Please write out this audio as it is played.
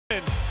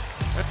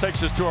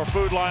takes us to our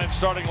Food Lion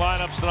starting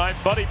lineups tonight.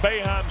 Buddy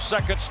Boeheim's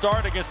second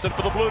start against it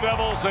for the Blue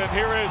Devils, and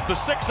here is the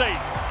 6'8",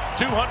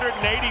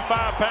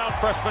 285-pound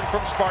freshman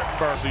from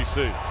Spartanburg.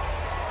 CC.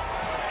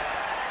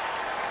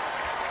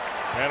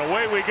 And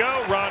away we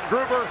go, Ron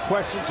Gruber.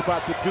 Questions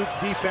about the Duke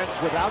defense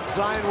without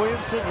Zion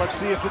Williamson. Let's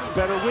see if it's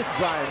better with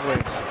Zion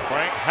Williamson.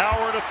 Frank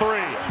Howard a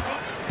three.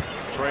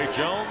 Trey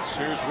Jones,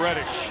 here's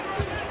Reddish.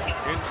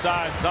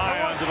 Inside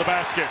Zion to the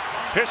basket.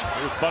 Here's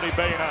Buddy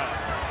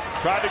Boeheim.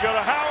 Tried to go to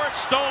Howard,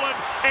 stolen,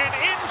 and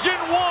engine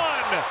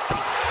one.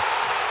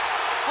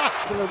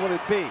 What would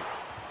it be?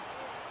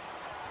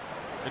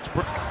 It's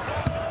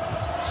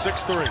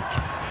 6'3".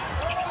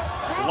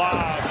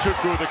 Lob,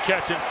 Chukwu the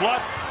catch and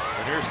flood.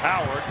 And here's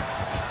Howard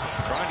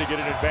trying to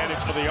get an advantage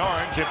for the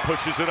Orange and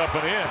pushes it up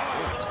and in.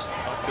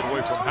 Knocked it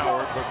away from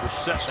Howard, but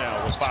Brissett now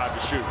with 5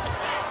 to shoot.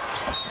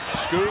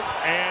 Scoop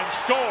and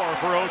score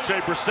for O'Shea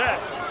Brissett.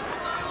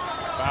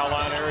 Foul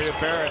line area,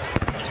 Barrett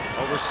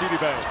over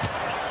Bay.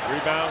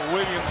 Rebound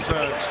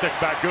Williamson, stick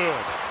back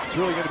good. It's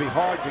really going to be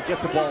hard to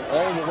get the ball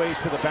all the way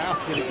to the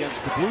basket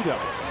against the Blue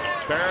Devils.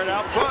 Barrett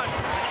out front.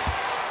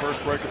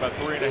 First break about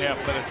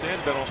 3.5 minutes in.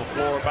 Been on the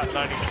floor about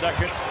 90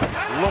 seconds.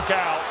 Look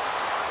out.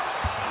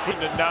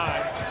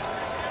 8-9.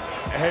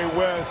 Hey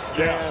Wes,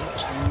 Dan,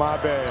 my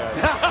bad.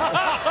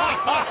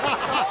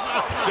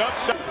 Jump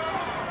shot.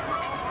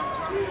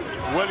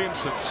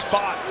 Williamson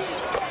spots,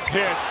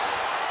 hits,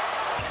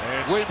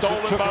 and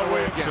stolen by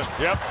Williamson.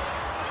 Yep.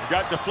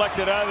 Got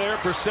deflected out of there.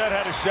 Brissett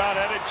had a shot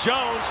at it.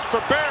 Jones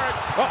for Barrett.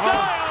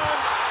 Zion!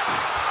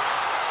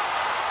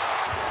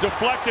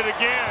 Deflected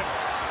again.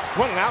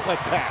 What an outlet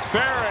pass.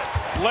 Barrett,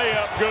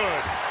 layup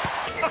good.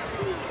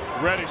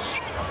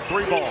 Reddish,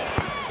 3-ball.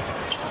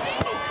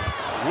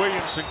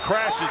 Williamson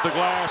crashes the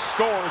glass,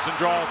 scores, and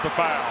draws the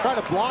foul. Trying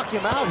to block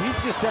him out. He's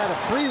just had a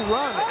free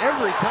run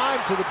every time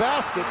to the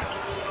basket.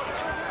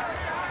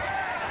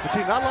 But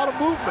see, not a lot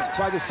of movement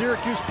by the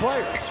Syracuse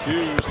players.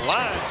 Hughes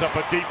lines up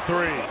a deep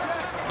three.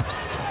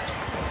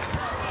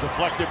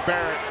 Deflected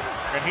Barrett,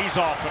 and he's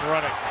off and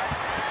running.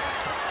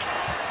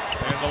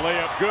 And the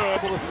layup good.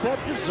 Able to set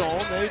the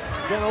zone. They've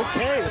been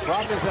okay. The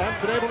problem is they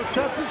haven't been able to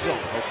set the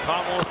zone.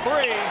 O'Connell a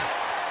three.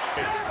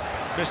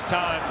 Missed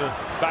time to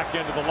back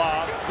into the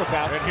lob. Look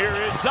out. And here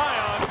is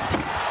Zion.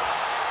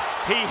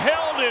 He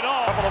held it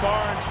off. A couple of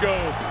Orange go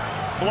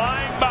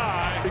flying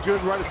by. Pretty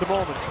good right at the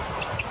moment.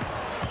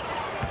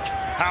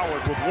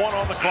 Howard with 1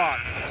 on the clock.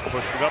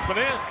 Pushed it up and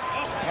in.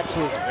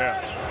 Absolutely. Yeah.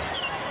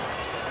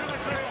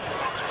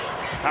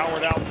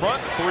 Howard out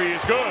front. 3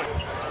 is good.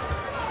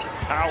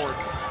 Howard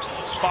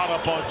spot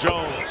up on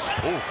Jones.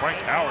 Oh, Frank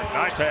Howard,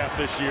 nice half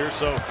this year.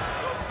 So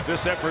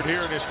this effort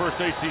here in his first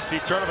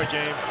ACC tournament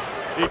game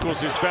equals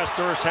his best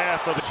first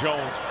half of the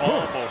Jones.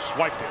 Almost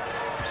swiped it.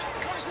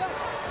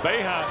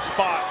 Boeheim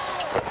spots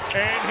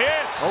and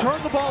hits.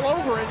 Turn the ball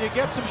over and you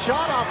get some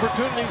shot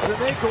opportunities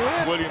and they go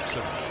in.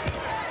 Williamson.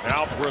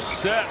 Now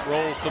Brissett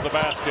rolls to the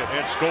basket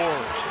and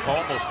scores.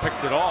 Almost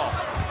picked it off.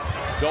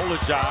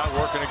 Dolezaj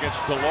working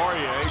against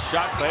Delorier.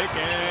 Shot fake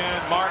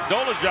and Mark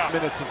Dolezaj.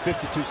 Minutes and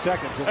 52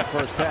 seconds in the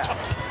first half.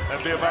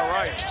 That'd be about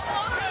right.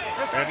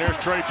 And there's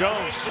Trey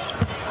Jones.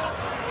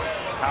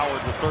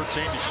 Howard with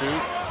 13 to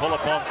shoot. Pull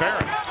up on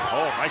Barrett.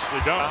 Oh,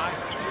 nicely done.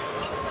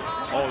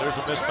 Oh, there's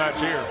a mismatch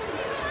here.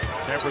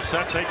 Can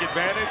Brissett take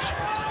advantage?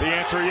 The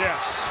answer,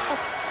 yes.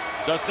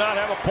 Does not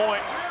have a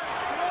point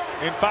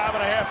in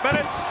 5.5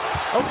 minutes.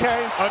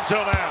 Okay.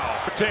 Until now.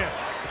 10.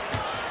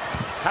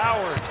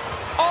 Howard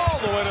all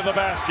the way to the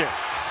basket.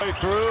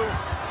 Through.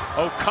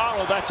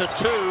 O'Connell, that's a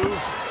 2.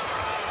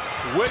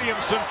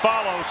 Williamson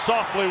follows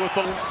softly with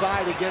the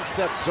inside against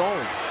that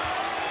zone.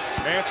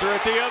 Answer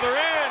at the other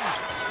end.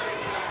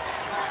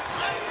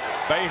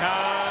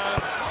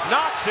 Boeheim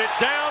knocks it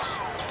down.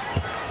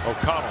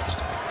 O'Connell.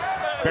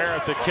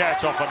 Barrett the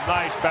catch off a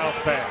nice bounce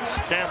pass.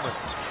 Cameron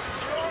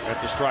at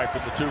the stripe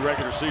in the 2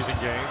 regular season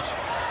games.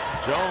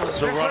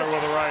 Jones a runner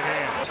with a right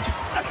hand.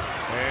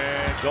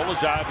 And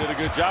Dolezaj did a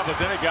good job, but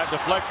then it got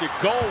deflected.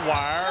 Goal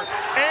wire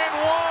and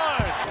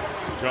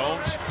 1.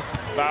 Jones,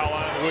 foul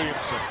line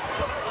Williamson.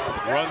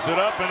 Runs it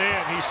up and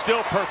in. He's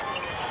still perfect.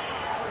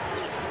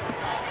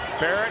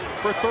 Barrett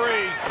for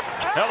 3.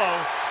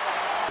 Hello.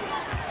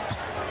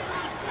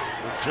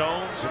 With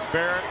Jones and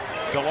Barrett,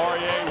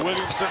 Delorier,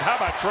 Williamson. How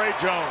about Trey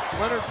Jones?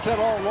 Leonard said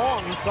all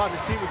along he thought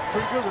his team would be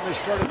pretty good when they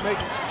started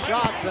making some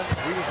shots, and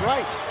he was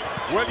right.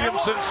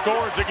 Williamson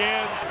scores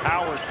again.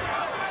 Howard.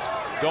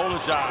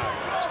 Dolezaj.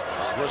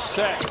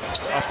 Brissett.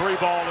 A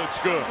 3-ball, it's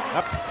good.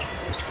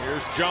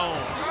 Here's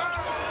Jones.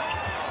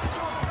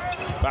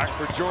 Back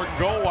for Jordan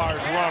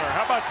Goldwire's runner.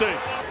 How about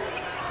this?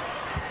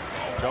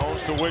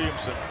 Jones to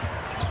Williamson.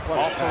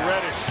 Off the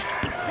Reddish.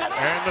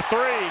 And the 3.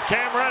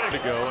 Cam Reddish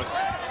to go. And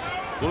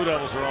Blue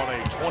Devils are on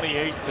a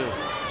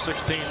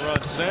 28-16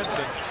 run since.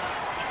 And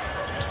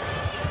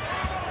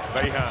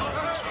Boeheim.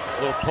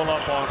 Little pull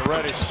up on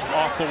Reddish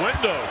off the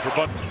window for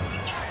Bud.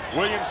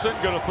 Williamson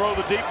going to throw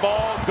the deep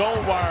ball.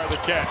 Goldwire the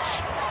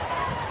catch.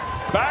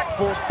 Back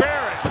for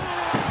Barrett.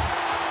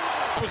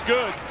 That was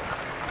good.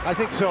 I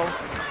think so.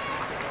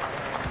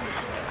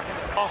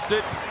 Lost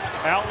it.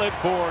 Outlet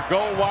for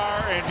goal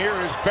wire, and here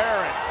is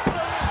Barrett.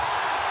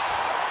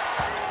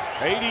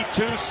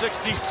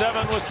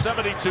 82-67 with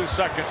 72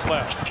 seconds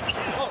left.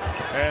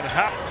 And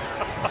I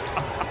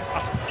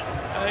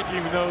think he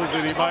knows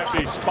that he might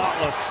be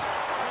spotless.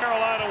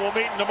 Carolina will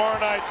meet in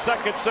tomorrow night's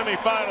second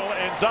semifinal,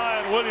 and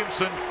Zion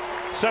Williamson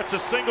sets a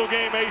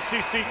single-game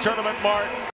ACC tournament mark.